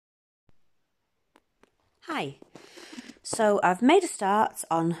Hi, so I've made a start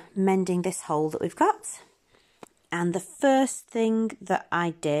on mending this hole that we've got, and the first thing that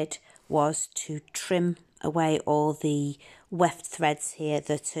I did was to trim away all the weft threads here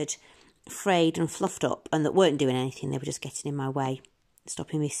that had frayed and fluffed up and that weren't doing anything. They were just getting in my way,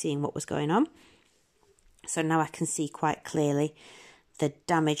 stopping me seeing what was going on. So now I can see quite clearly the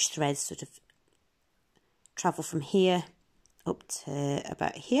damaged threads sort of travel from here up to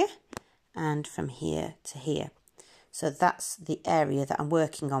about here and from here to here. So that's the area that I'm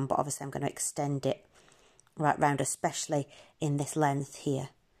working on, but obviously I'm going to extend it right round, especially in this length here,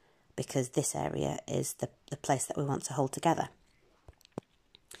 because this area is the place that we want to hold together.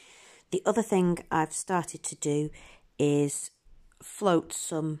 The other thing I've started to do is float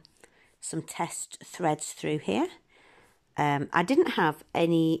some test threads through here. I didn't have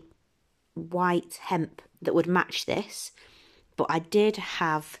any white hemp that would match this, but I did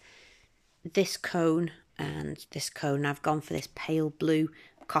have this cone and this cone. I've gone for this pale blue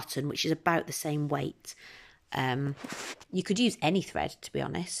cotton, which is about the same weight. You could use any thread, to be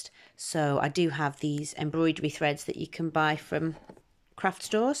honest. So I do have these embroidery threads that you can buy from craft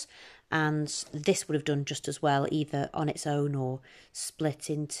stores, and this would have done just as well, either on its own or split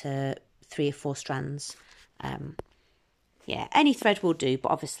into 3 or 4 strands. Yeah, any thread will do,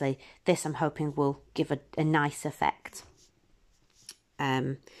 but obviously this I'm hoping will give a nice effect.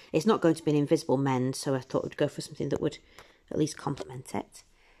 It's not going to be an invisible mend, so I thought I'd go for something that would at least complement it.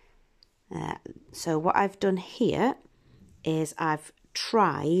 So what I've done here is I've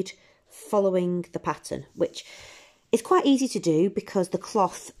tried following the pattern, which is quite easy to do because the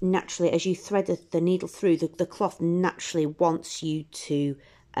cloth naturally, as you thread the needle through, the cloth naturally wants you to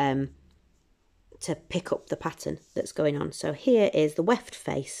pick up the pattern that's going on. So here is the weft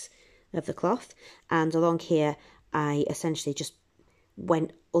face of the cloth, and along here I essentially just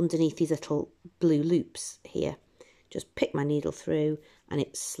went underneath these little blue loops here. Just picked my needle through and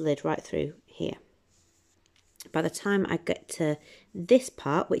it slid right through here. By the time I get to this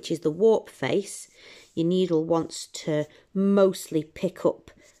part, which is the warp face, your needle wants to mostly pick up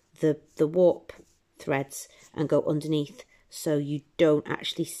the warp threads and go underneath, so you don't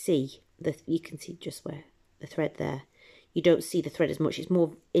actually see you can see just where the thread there. You don't see the thread as much. It's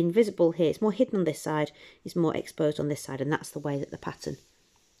more invisible here. It's more hidden on this side. It's more exposed on this side, and that's the way that the pattern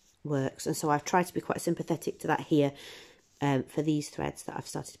works. And so I've tried to be quite sympathetic to that here for these threads that I've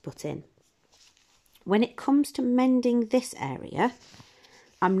started to put in. When it comes to mending this area,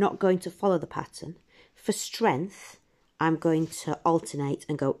 I'm not going to follow the pattern. For strength, I'm going to alternate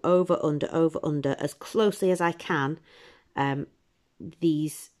and go over, under, as closely as I can,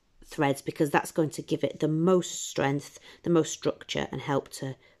 these threads, because that's going to give it the most strength, the most structure, and help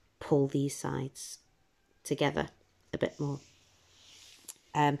to pull these sides together a bit more.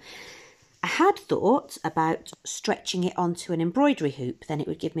 I had thought about stretching it onto an embroidery hoop, then it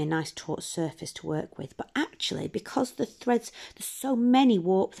would give me a nice taut surface to work with, but actually, because the threads, there's so many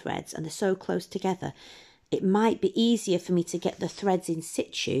warp threads and they're so close together, it might be easier for me to get the threads in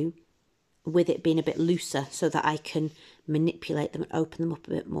situ with it being a bit looser, so that I can manipulate them and open them up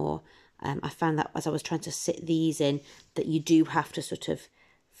a bit more. I found that as I was trying to sit these in, that you do have to sort of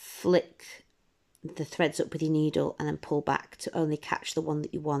flick the threads up with your needle and then pull back to only catch the one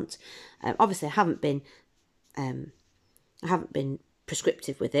that you want. Obviously, I haven't been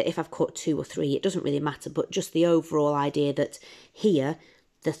prescriptive with it. If I've caught 2 or 3, it doesn't really matter. But just the overall idea that here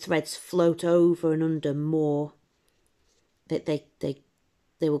the threads float over and under more. That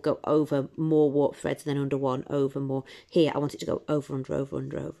they will go over more warp threads than under one, over more. Here, I want it to go over, under,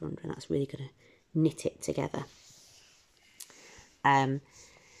 and that's really going to knit it together.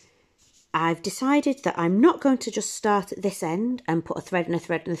 I've decided that I'm not going to just start at this end and put a thread and a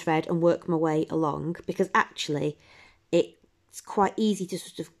thread and a thread and work my way along, because actually it's quite easy to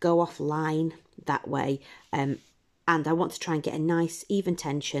sort of go offline that way. And I want to try and get a nice even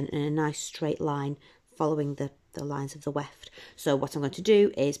tension and a nice straight line following the lines of the weft. So what I'm going to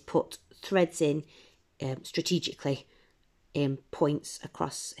do is put threads in strategically in points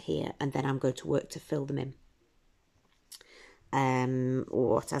across here, and then I'm going to work to fill them in.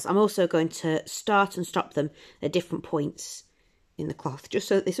 What else? I'm also going to start and stop them at different points in the cloth, just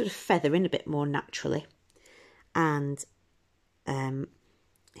so that they sort of feather in a bit more naturally. And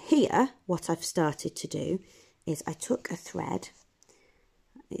here, what I've started to do is I took a thread.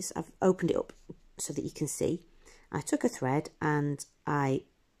 I've opened it up so that you can see. I took a thread and I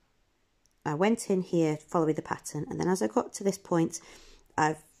went in here following the pattern, and then as I got to this point,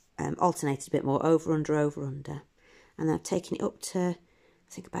 I've alternated a bit more, over, under, and then I've taken it up to, I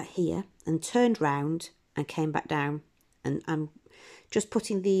think, about here, and turned round and came back down, and I'm just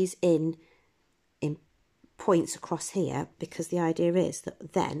putting these in points across here because the idea is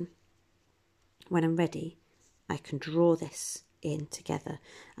that then when I'm ready I can draw this in together,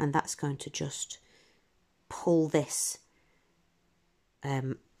 and that's going to just pull this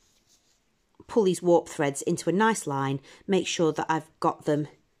pull these warp threads into a nice line, make sure that I've got them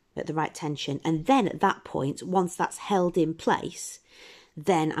at the right tension, and then at that point, once that's held in place,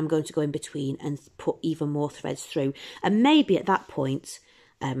 then I'm going to go in between and put even more threads through. And maybe at that point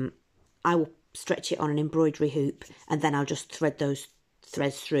I will stretch it on an embroidery hoop, and then I'll just thread those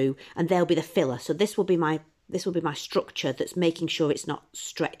threads through, and they'll be the filler. So this will be my structure that's making sure it's not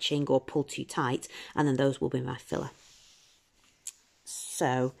stretching or pulled too tight, and then those will be my filler.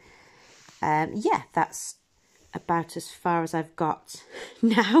 So yeah, that's about as far as I've got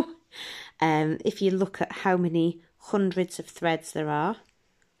now. If you look at how many hundreds of threads there are,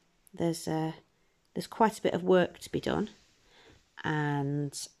 there's quite a bit of work to be done.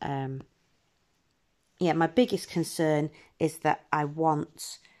 And yeah, my biggest concern is that I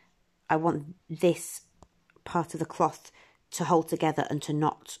want this part of the cloth to hold together and to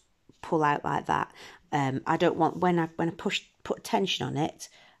not pull out like that. I don't want, when I put tension on it,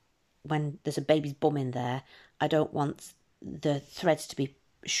 when there's a baby's bum in there, I don't want the threads to be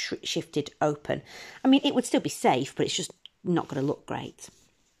shifted open. I mean, it would still be safe, but it's just not going to look great.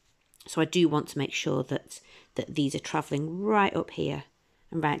 So I do want to make sure that these are travelling right up here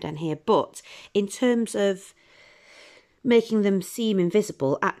and right down here. But in terms of making them seem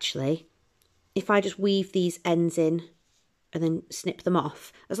invisible, actually, if I just weave these ends in and then snip them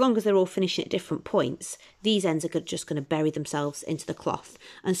off, as long as they're all finishing at different points, these ends are just going to bury themselves into the cloth.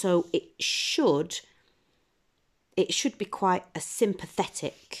 And so it should be quite a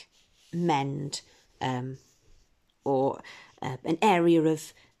sympathetic mend, or an area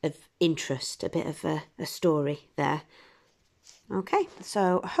of interest, a bit of a story there. Okay,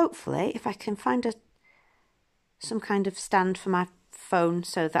 so hopefully if I can find some kind of stand for my phone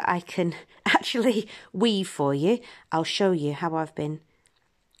so that I can actually weave for you, I'll show you how I've been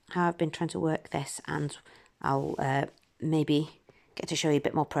trying to work this, and I'll maybe get to show you a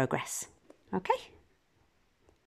bit more progress. Okay.